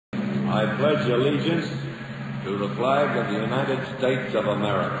I pledge allegiance to the flag of the United States of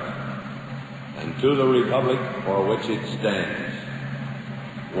America and to the republic for which it stands,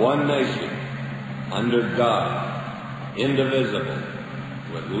 one nation, under God, indivisible,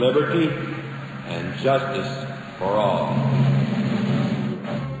 with liberty and justice for all.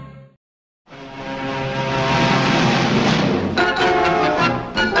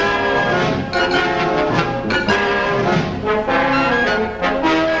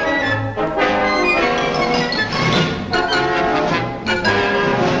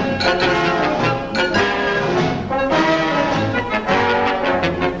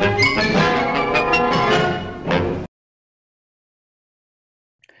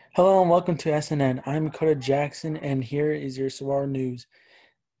 Hello and welcome to SNN. I'm Dakota Jackson and here is your Saguaro News.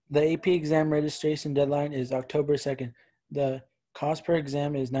 The AP exam registration deadline is October 2nd. The cost per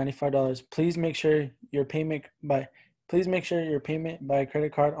exam is $95. Please make sure your payment by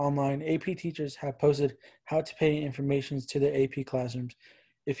credit card online. AP teachers have posted how to pay information to the AP classrooms.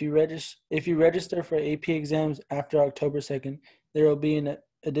 If you register for AP exams after October 2nd, there will be an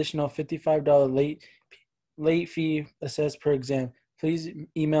additional $55 late fee assessed per exam. Please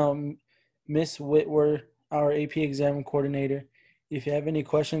email Ms. Whitworth, our AP exam coordinator. If you have any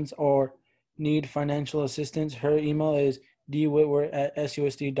questions or need financial assistance, her email is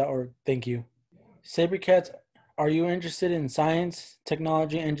dwitworth@susd.org. Thank you. Sabercats, are you interested in science,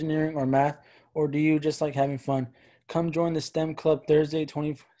 technology, engineering, or math, or do you just like having fun? Come join the STEM Club Thursday,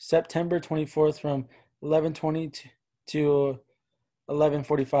 September 24th from 11:20 to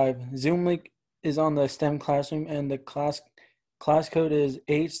 11:45. Zoom link is on the STEM classroom, and the class code is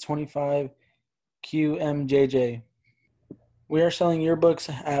H25QMJJ. We are selling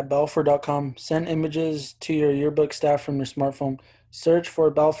yearbooks at balfour.com. Send images to your yearbook staff from your smartphone. Search for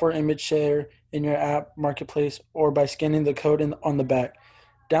Balfour Image Share in your app marketplace or by scanning the code on the back.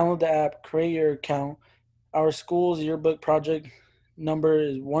 Download the app, create your account. Our school's yearbook project number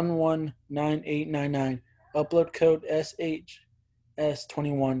is 119899. Upload code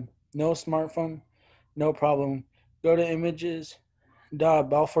SHS21. No smartphone, no problem. Go to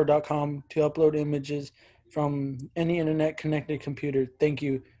images.balfour.com to upload images from any internet-connected computer. Thank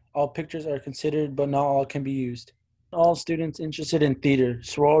you. All pictures are considered, but not all can be used. All students interested in theater,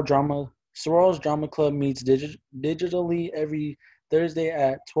 Saguaro's Drama Club meets digitally every Thursday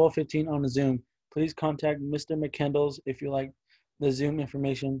at 12:15 on Zoom. Please contact Mr. McKendalls if you like the Zoom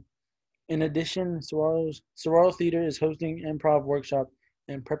information. In addition, Saguaro Theater is hosting improv workshop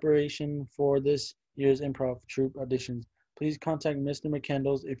in preparation for this year's improv troupe auditions. Please contact Mr.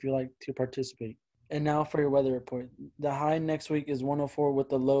 McKendalls if you'd like to participate. And now for your weather report. The high next week is 104 with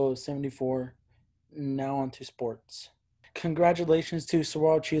the low of 74. Now on to sports. Congratulations to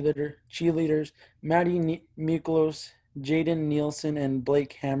Saguaro cheerleaders Maddie Miklos, Jaden Nielsen, and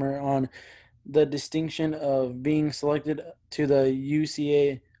Blake Hammer on the distinction of being selected to the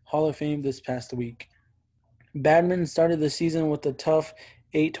UCA Hall of Fame this past week. Badminton started the season with a tough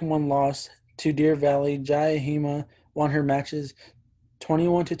 8-1 loss to Deer Valley. Jaya Hema won her matches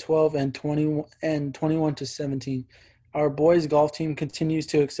 21-12 and 21-17. Our boys golf team continues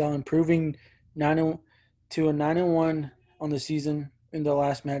to excel, improving to a 9-1 on the season. In the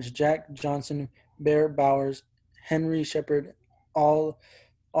last match, Jack Johnson, Bear Bowers, Henry Shepard, all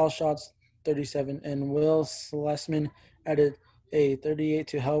shots 37, and Will Slessman added a 38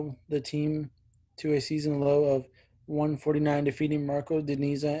 to help the team to a season low of 149, defeating Marco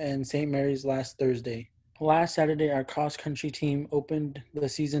Deniza and St. Mary's last Thursday. Last Saturday, our cross-country team opened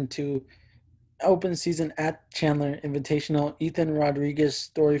season at Chandler Invitational. Ethan Rodriguez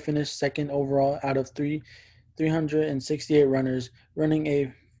Story finished second overall out of 368 runners, running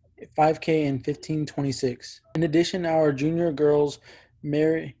a 5K in 15:26. In addition, our junior girls,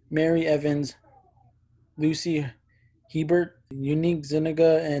 Mary Evans, Lucy Hebert, Unique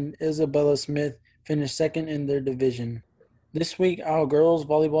Zuniga, and Isabella Smith finished second in their division. This week, our girls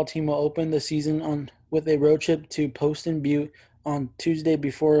volleyball team will open the season with a road trip to Poston Butte on Tuesday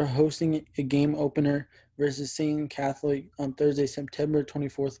before hosting a game opener versus St. Catholic on Thursday, September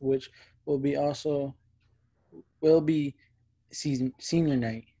 24th, which will be senior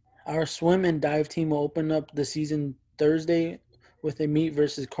night. Our swim and dive team will open up the season Thursday with a meet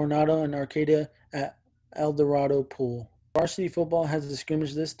versus Coronado and Arcadia at El Dorado Pool. Varsity football has a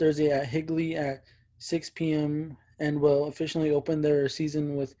scrimmage this Thursday at Higley at 6 p.m. and will officially open their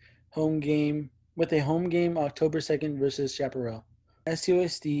season with a home game October 2nd versus Chaparral.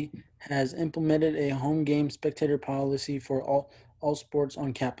 SUSD has implemented a home game spectator policy for all sports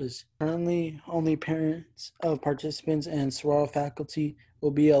on campus. Currently, only parents of participants and Saguaro faculty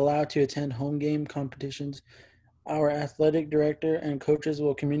will be allowed to attend home game competitions Our athletic director and coaches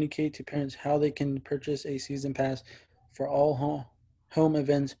will communicate to parents how they can purchase a season pass for all home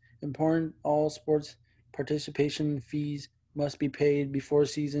events. Important, all sports participation fees must be paid before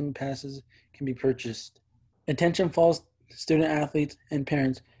season passes can be purchased. Attention fall student athletes and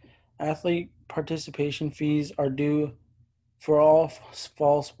parents. Athlete participation fees are due for all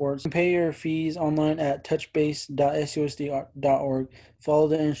fall sports. You can pay your fees online at touchbase.susd.org. Follow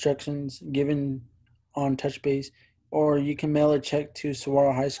the instructions given on Touchbase, or you can mail a check to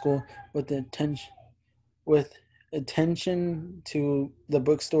Saguaro High School with attention to the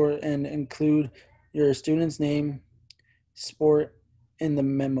bookstore and include your student's name, sport in the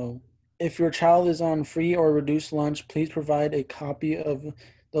memo. If your child is on free or reduced lunch, please provide a copy of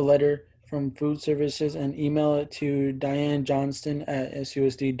the letter from Food Services and email it to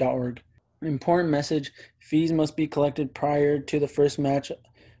dianejohnston@susd.org. Important message: fees must be collected prior to the first match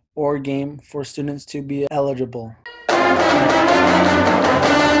or game for students to be eligible.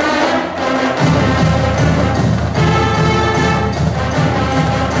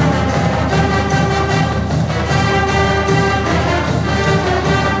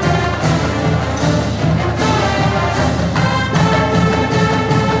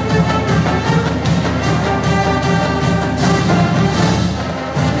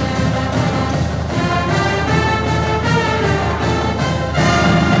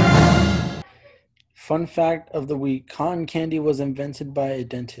 Fun fact of the week: cotton candy was invented by a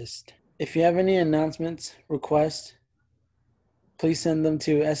dentist. If you have any announcements, requests, please send them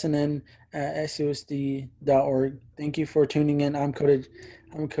to snn@susd.org. Thank you for tuning in. I'm Coda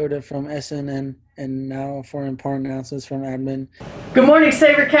from SNN, and now for important announcements from admin. Good morning,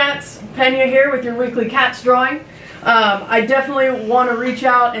 Saber Cats. Pena here with your weekly Cats drawing. I definitely want to reach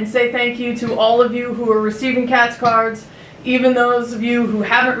out and say thank you to all of you who are receiving Cats cards. Even those of you who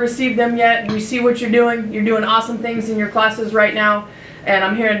haven't received them yet, we see what you're doing. You're doing awesome things in your classes right now, and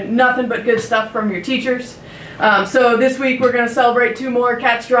I'm hearing nothing but good stuff from your teachers. So this week we're going to celebrate 2 more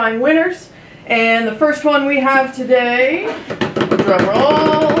Cats drawing winners, and the first one we have today, drum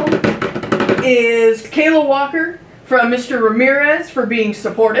roll, is Kayla Walker from Mr. Ramirez for being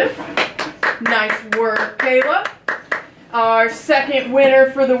supportive. Nice work, Kayla. Our second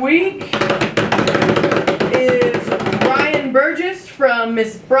winner for the week is Burgess from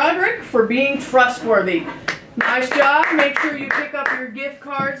Miss Broderick for being trustworthy. Nice job. Make sure you pick up your gift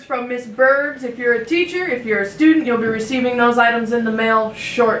cards from Miss Birds. If you're a teacher, if you're a student, you'll be receiving those items in the mail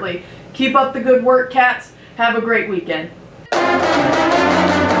shortly. Keep up the good work, Cats. Have a great weekend.